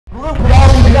We got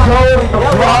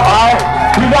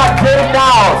Dave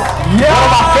Niles, one of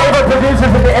my favorite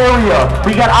producers in the area.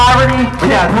 We got Irony, we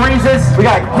got Breezes, we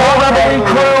got Core Remedy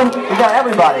Crew, we got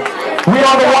everybody. We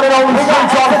are the one and only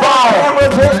Streets on Fire.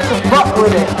 Fuck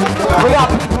with it. We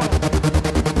got.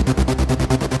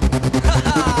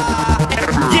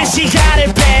 Yeah, she got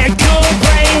it bad, good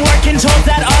brain, working towards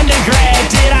that undergrad.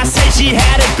 Did I say she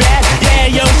had it bad?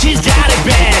 Yeah, yo, she's got it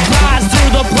bad. Flies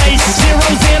through the place,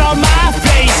 zeroes in on my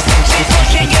face. She's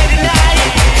looking good tonight,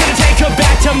 gonna take her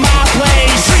back to my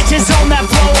place. Streets is on that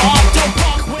flow, off the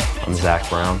fuck with it. I'm Zach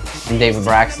Brown. I'm David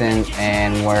Braxton,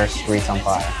 and we're Streets on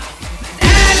Fire.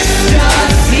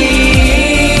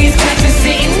 Ecstasies, got you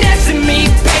sitting next to me,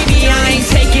 baby. I ain't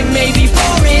taking maybe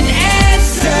for an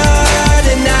answer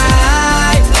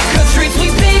tonight. Cause streets we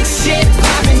big shit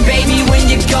popping, baby. When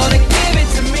you gonna give it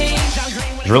to me?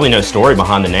 There's really no story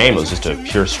behind the name. It was just a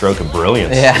pure stroke of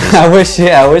brilliance. Yeah, I wish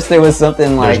there was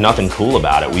something like. There's nothing cool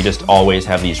about it. We just always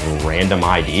have these random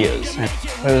ideas. It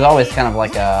was always kind of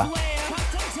like a.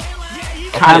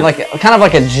 Kind of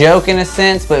like a joke in a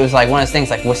sense, but it was like one of those things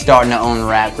like we're starting our own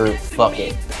rap group. Fuck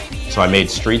it. So I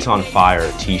made Streets on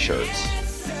Fire T-shirts,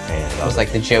 and It was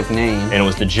like the joke name. and it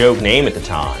was the joke name at the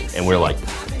time. And we're like,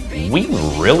 we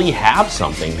really have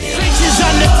something here. Streets is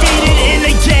undefeated in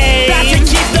the game. About to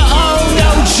keep the O,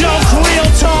 no joke, real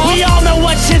talk. We all know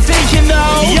what you're thinking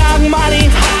though. Young money,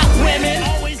 hot women.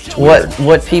 Always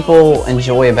What people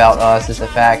enjoy about us is the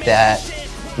fact that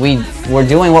we're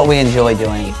doing what we enjoy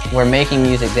doing. We're making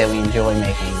music that we enjoy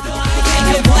making.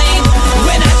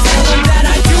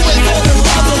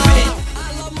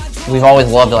 We've always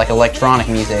loved like electronic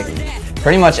music.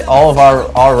 Pretty much all of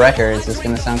our records, it's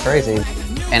gonna sound crazy.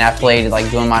 And I played like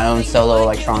doing my own solo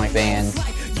electronic bands.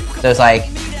 So it's like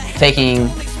taking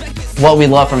what we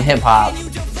love from hip hop,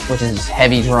 which is just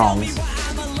heavy drums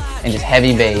and just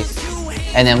heavy bass,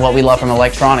 and then what we love from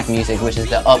electronic music, which is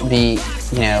the upbeat,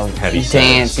 you know, Heavy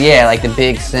dance, synths. yeah, like the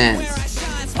big synths,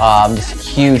 just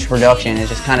huge production. It's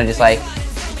just kind of just like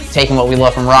taking what we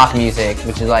love from rock music,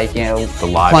 which is like, you know, The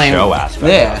live show aspect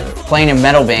Yeah, of it. playing in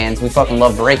metal bands. We fucking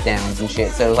love breakdowns and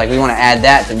shit. So it's like we want to add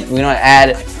that. We want to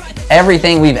add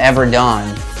everything we've ever done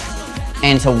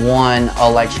into one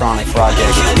electronic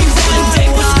project.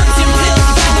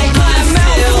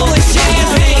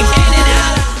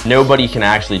 Nobody can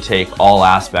actually take all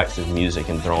aspects of music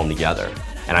and throw them together.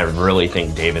 And I really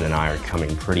think David and I are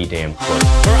coming pretty damn close.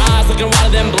 her eyes looking wider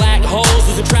than black holes.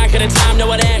 Lose a track at a time,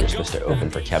 no it ain't. We're supposed to open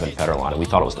for Kevin Federline, and we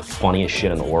thought it was the funniest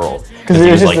shit in the world. 'Cause Because it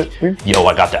he was was just like, yo,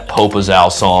 I got that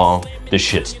Popazal song, this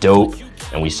shit's dope.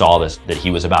 And we saw that he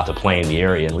was about to play in the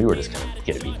area, and we were just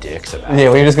gonna be dicks about it.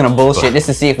 Yeah, we were just gonna bullshit just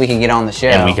to see if we could get on the show.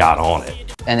 And we got on it.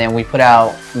 And then we put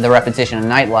out the repetition of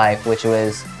Nightlife, which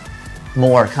was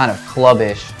more kind of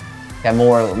clubbish, got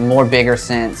more bigger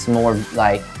synths, more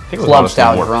like I think it was club honestly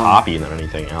style more drum. poppy than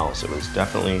anything else. It was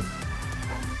definitely,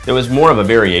 there was more of a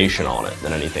variation on it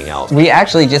than anything else. We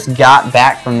actually just got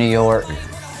back from New York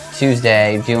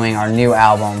Tuesday doing our new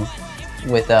album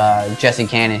with Jesse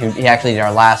Cannon, who he actually did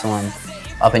our last one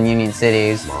up in Union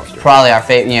City. He's Monster. probably our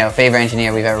favorite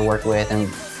engineer we've ever worked with, and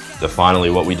So finally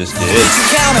what we just did,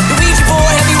 Counter, the Ouija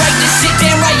board, heavy right this shit,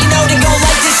 damn right, you know they gon'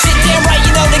 like this shit, damn right,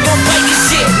 you know they gon' play this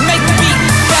shit. Make the beat,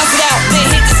 bounce it out, then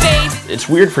hit the stage. it's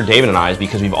weird for David and I is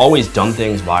because we've always done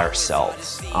things by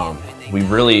ourselves. We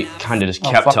really kind of just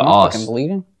kept fuck, to am I us. fucking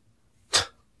bleeding?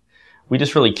 We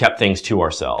just really kept things to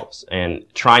ourselves and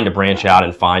trying to branch out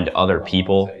and find other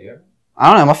people. I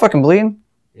don't know. Am I fucking bleeding?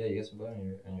 Yeah, you got some blood on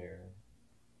your.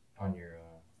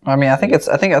 I mean, I think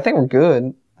we're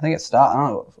good. I think it stopped. I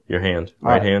don't know. Your hand, All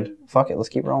right right. hand. Fuck it. Let's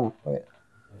keep rolling. Fuck it.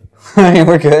 I mean,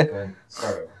 we're good. Go ahead,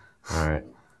 start over. All right.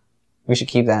 We should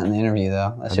keep that in the interview,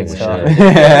 though. That think shit's we tough. should. Am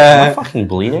I Yeah. fucking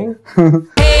bleeding? Don't be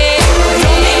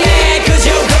mad, cause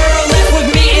your girl left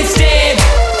with me instead.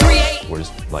 3-8. We're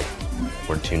just like,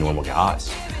 we're two normal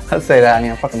guys. Let's say that. I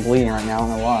mean, I'm fucking bleeding right now. I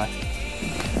don't know why.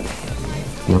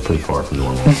 We're pretty far from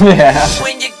normal. Yeah.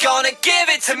 When you gonna give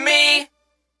it to me?